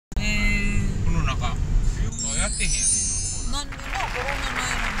ってへんやん。なんでな、コロナな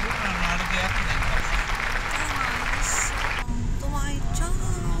いのに。コロナのあれでやってないから。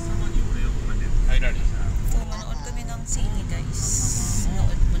入られへん。Manood kami ng sine guys.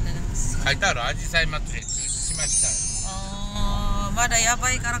 Nood mo na lang sine. 書いてあるアジサイ祭り中止しました。まだや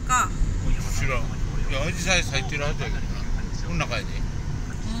ばいからか。知らん。いやアジサイ咲いてるはずやけどな。こん中やで。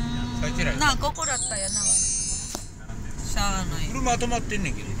咲いてない。なあここだったやな。しゃあない。車止まってん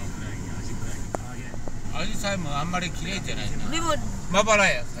ねんけどな。アジサイもあんまり綺麗じゃないな。でもまばら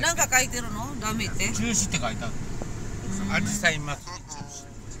や。なんか書いてるの？ダメって？中止って書いてある。アジサイ祭り中止。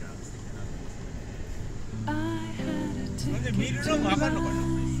なんで見るのもあかんのかな。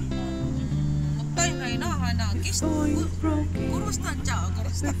もったいないな花。殺したんちゃう？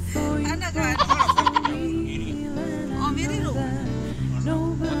殺した。花が。あ見れる。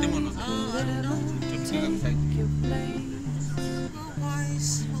建物さ。ちょっと違うサイト。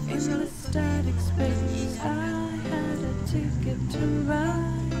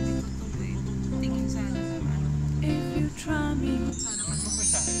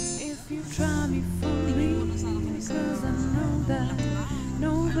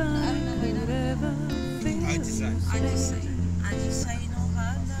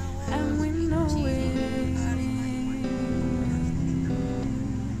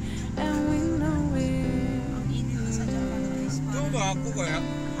ここや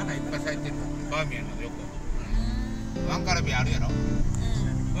花いっぱい咲いてるバーミヤンの横。ワンカラビあるやろ。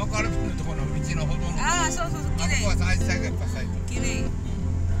ワンカラビのところの道のほとんど。ああそうそうそう綺麗。あそこはアジサイがいっぱい咲いてる。綺麗。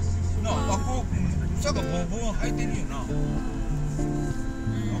なあこう草がボンボン生えてるよな。あ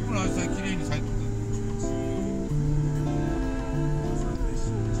このアジサイ綺麗に咲いてる。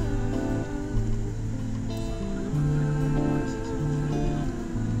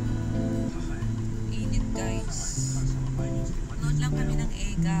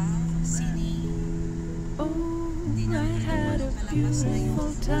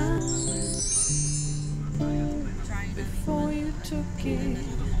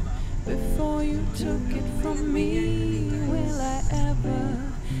Before you took it from me, will I ever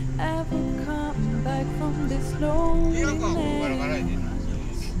come back from this loneliness?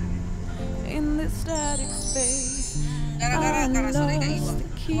 In this static space, I lost the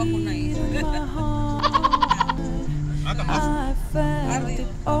key to my heart. I felt it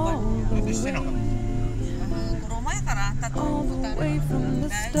all the way from the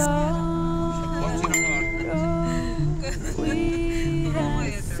start. We had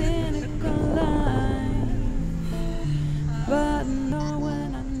a cynical life, but know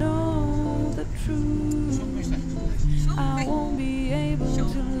when I know the truth, I won't be able to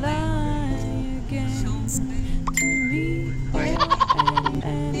lie again to me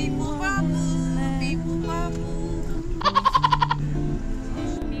and anyone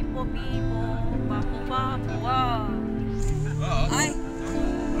Ay,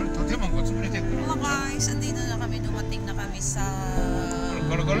 mga guys, andito na kami, dumating na kami sa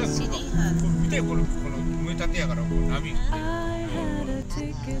sinihan.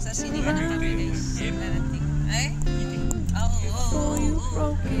 Sa sinihan na kami guys. Ay? Oo.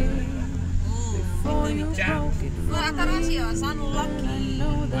 Atarasi ah, San Lucky.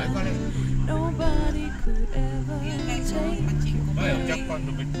 Yan guys, paching ko ba?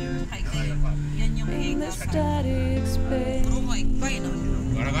 Hi kayo. Yan yung hega. Puro mo ikpay no?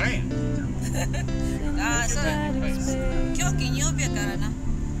 Kyo kinyobya kara na.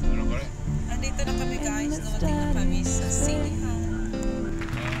 Andito na kami guys, dumating na kami sa sinihan.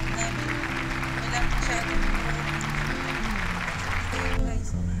 Wala masyadong guys.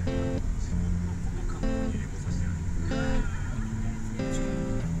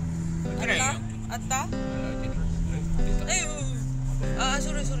 Atta? Ay,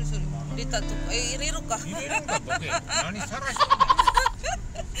 sorry. Dita to. Ay, iriro ka.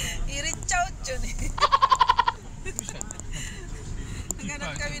 Irichaw dyan eh.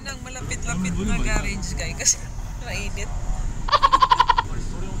 Naghanap kami ng malapit-lapit na garage guys kasi mainit.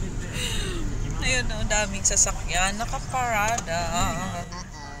 Ayun o, daming sasakyan, nakaparada.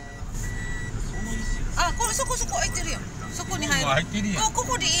 Suko ay tiri yan. Suko ni Hayro.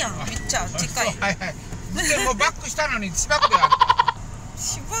 Kuko di yan. Mitcha, chikay. でもバックしたのにしばくであった。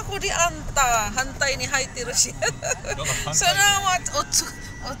しばくであんた反対に入ってるし。それは落ち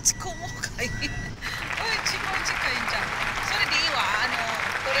込もうかい。おい、一番近いんじゃん。それでいいわ。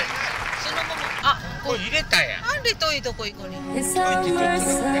これそのままこれ入れたやん。なんで遠いとこ行くに。近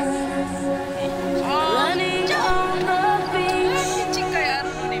いあ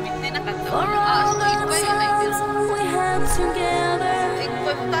るのに見てなかった。そこいっぱい入ってる。いっ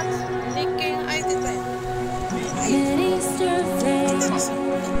ぱい2つ2軒空いてたよ。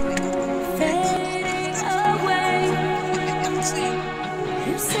Fading away.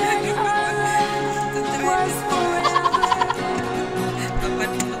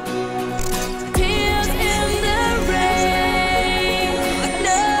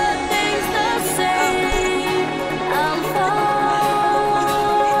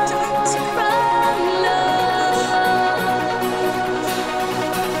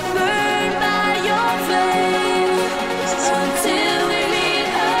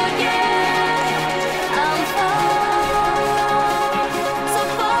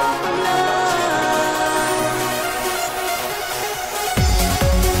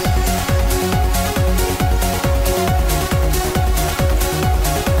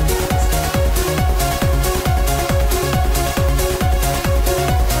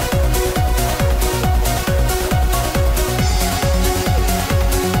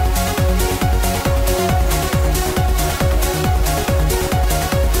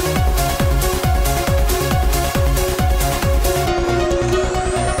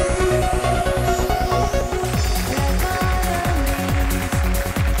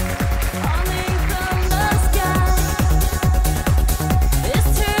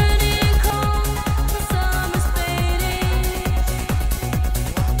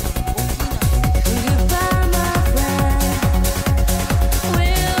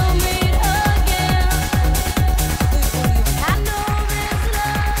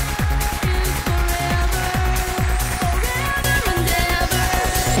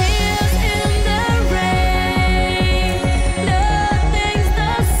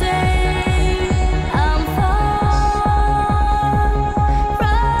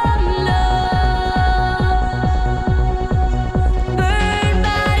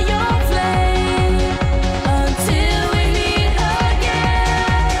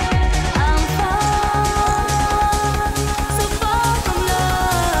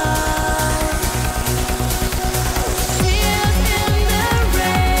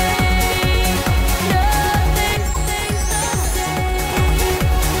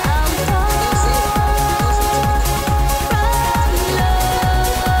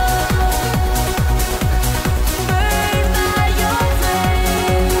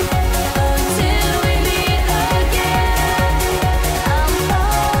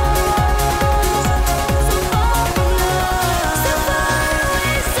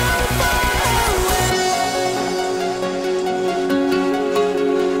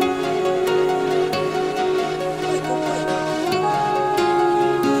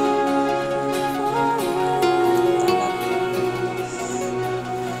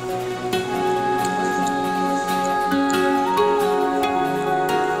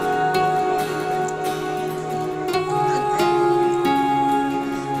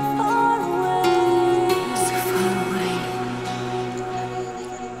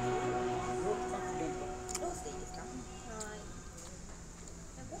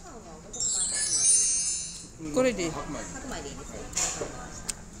 れでいい。白米でいいですよ。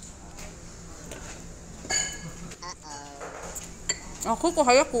あ、ここ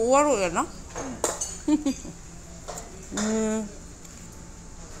早く終わろうやな。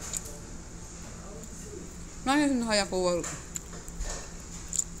何そんな早く終わる。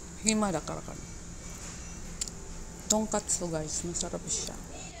暇だからかな。とんかつがいスのサラブシャ。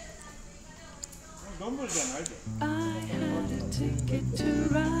丼じゃないで。うん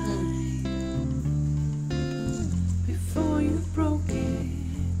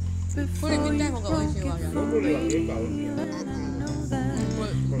これ見たい方が美味しいわ。丼は上か美味しい。ど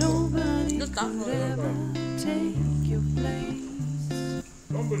うした？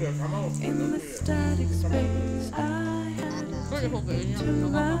丼は卵つけてる。これの方がいい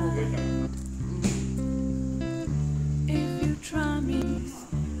な。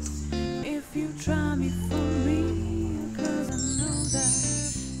If you try me for real, 'cause I know that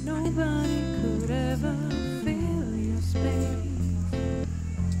nobody could ever fill your space,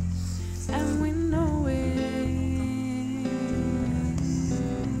 and we know it,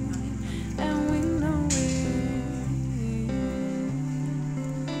 and we know it.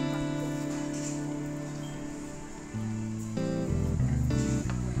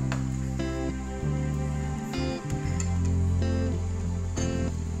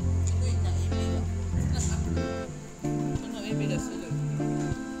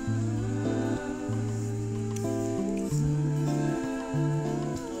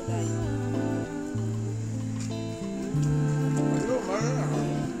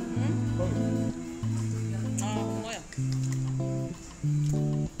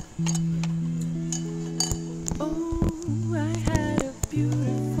 Oh, I had a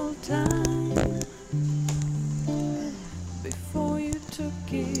beautiful time before you took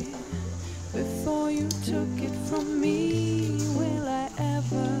it from me. Will I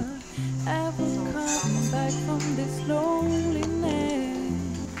ever come back from this loneliness?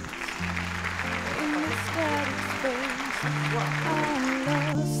 In this static space, I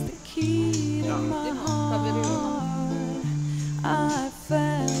lost the key to my heart. I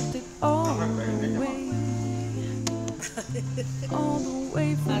felt it all the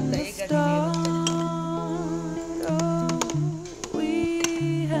way from the start. Oh,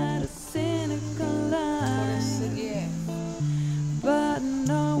 we had a cynical life, but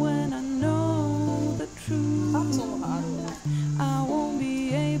now when I know the truth, I won't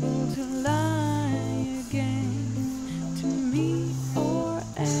be able to lie again to me or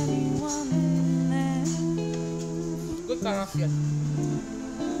anyone else. Good karaoke.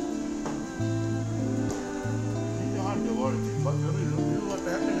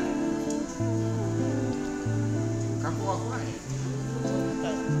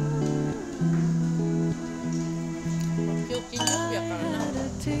 今日金曜日やからな。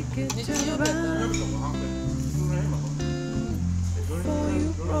日曜日やったら。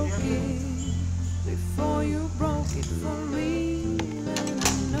 Before you broke it for real, and I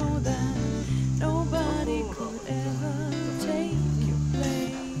know that nobody could ever take your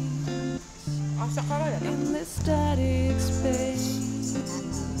place 朝からやな。 in this static space.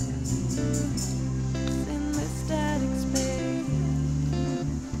 In this static space.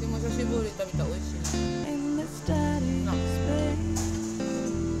 でも久しぶりに食べたら美味しいな。 In this static space.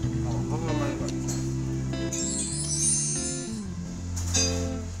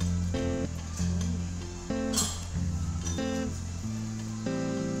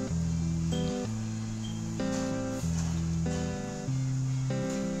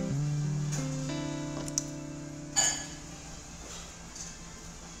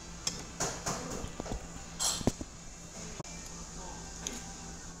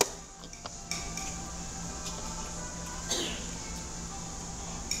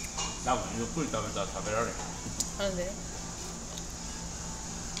 多分ゆっくり食べたら食べられへん。なんで？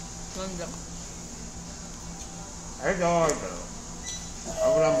なんじゃ？あれじゃないけど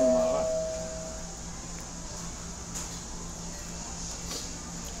油もんは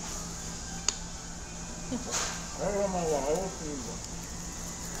衣が多すぎる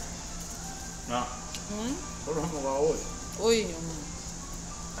わな。衣が多い。多いよ。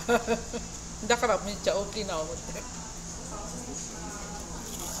だからめっちゃ大きいな思って。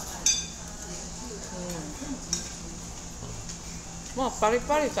まあパリ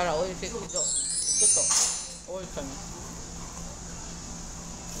パリしたら美味しいけど、ちょっと多いかな。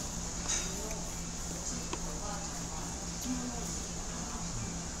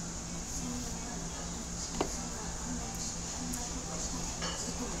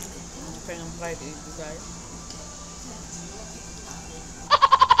Pengen fry di guys.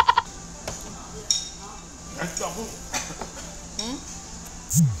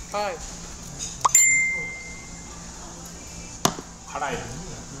 Hai. 辛い。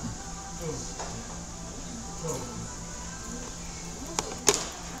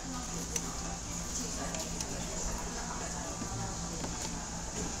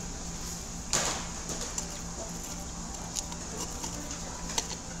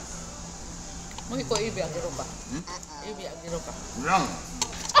もう一個指あげろか。指あげろか。なん。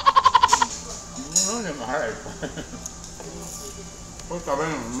なんでも早い。これ食べる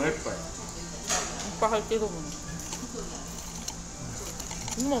のめっぱい。いっぱい入ってるもん。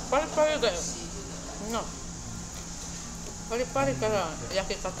もうパリパリだよ。な。パリパリから焼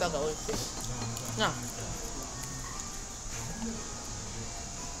け方が美味しい。な。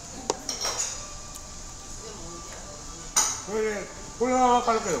これはわ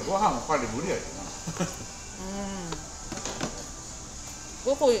かるけど、ご飯はパリ無理やでな。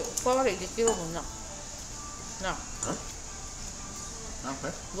5個パワリできるもんな。な。なん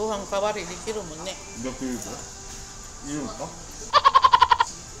かご飯パワリできるもんね。どこいるかいるんか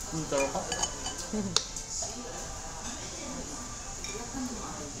いるんだろうか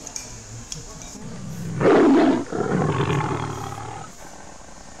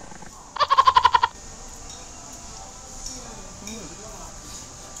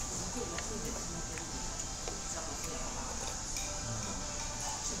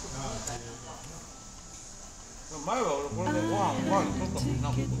前は俺これでご飯おかわりしとったもんな、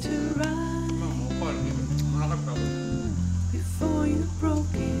今もおかわりできる。お腹食べる。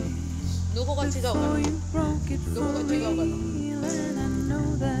どこが違うかな。どこが違うかな。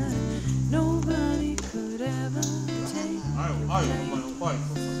あいお前おかわりし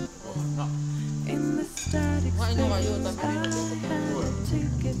とったもんな。前のはよう食べれるとこ。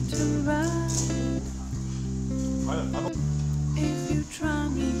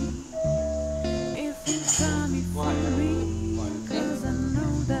Cause I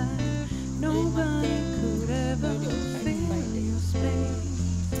know that nobody could ever fill your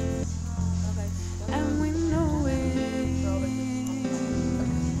space. And we know it.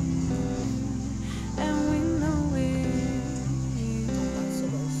 And we know it.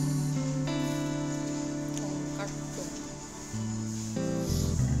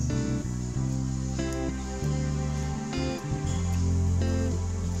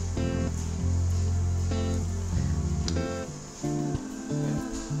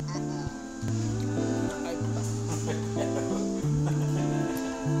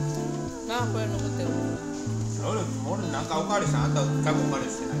 あ、これ残ってる。俺なんかおかわりしたんあんた多分おかわり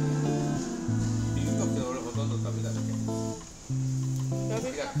してない。ビールとって俺ほとんど食べただけ。あり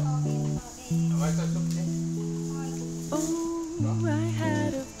がとう。甘いさしとって。Oh, I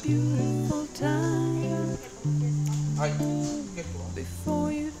had a beautiful time はい。結構。 before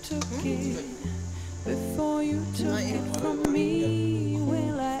you took it. Before you took it from me.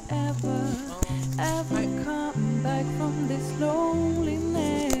 Will I ever come back from this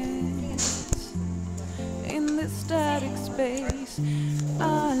loneliness? In this static space,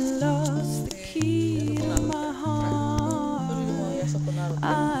 I lost the key to my heart.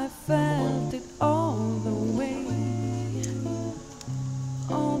 I felt it all the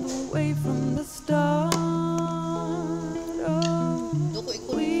way from the start. Oh,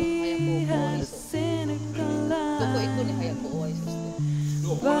 we had a cynical life.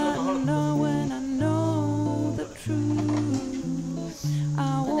 But now when I know the truth,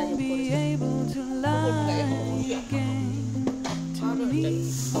 I won't be able to lie again to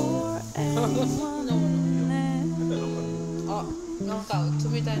me or anyone else. あ、なんか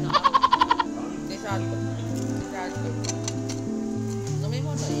冷たいのある。デザート。デザート。飲み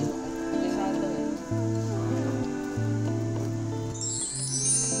物いいの？デザート。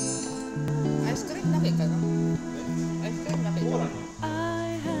アイスクリーム鍋かな？アイスクリーム鍋かな？ I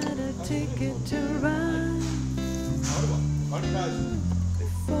had a ticket to ride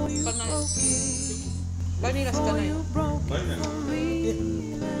before you broke it. バニラしか Before ない。 you broke it for me.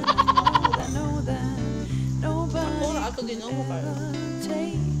 I know that コー nobody ラ後で飲むから。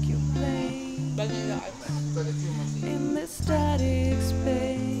 take your place バニラアイス。 in this static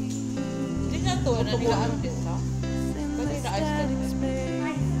space. デザートは何があるんですか？ In this static space.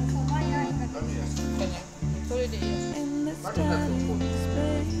 それでいいよ。 In this static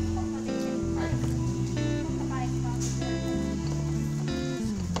space.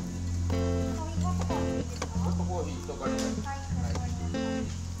 ホットコーヒーとかに。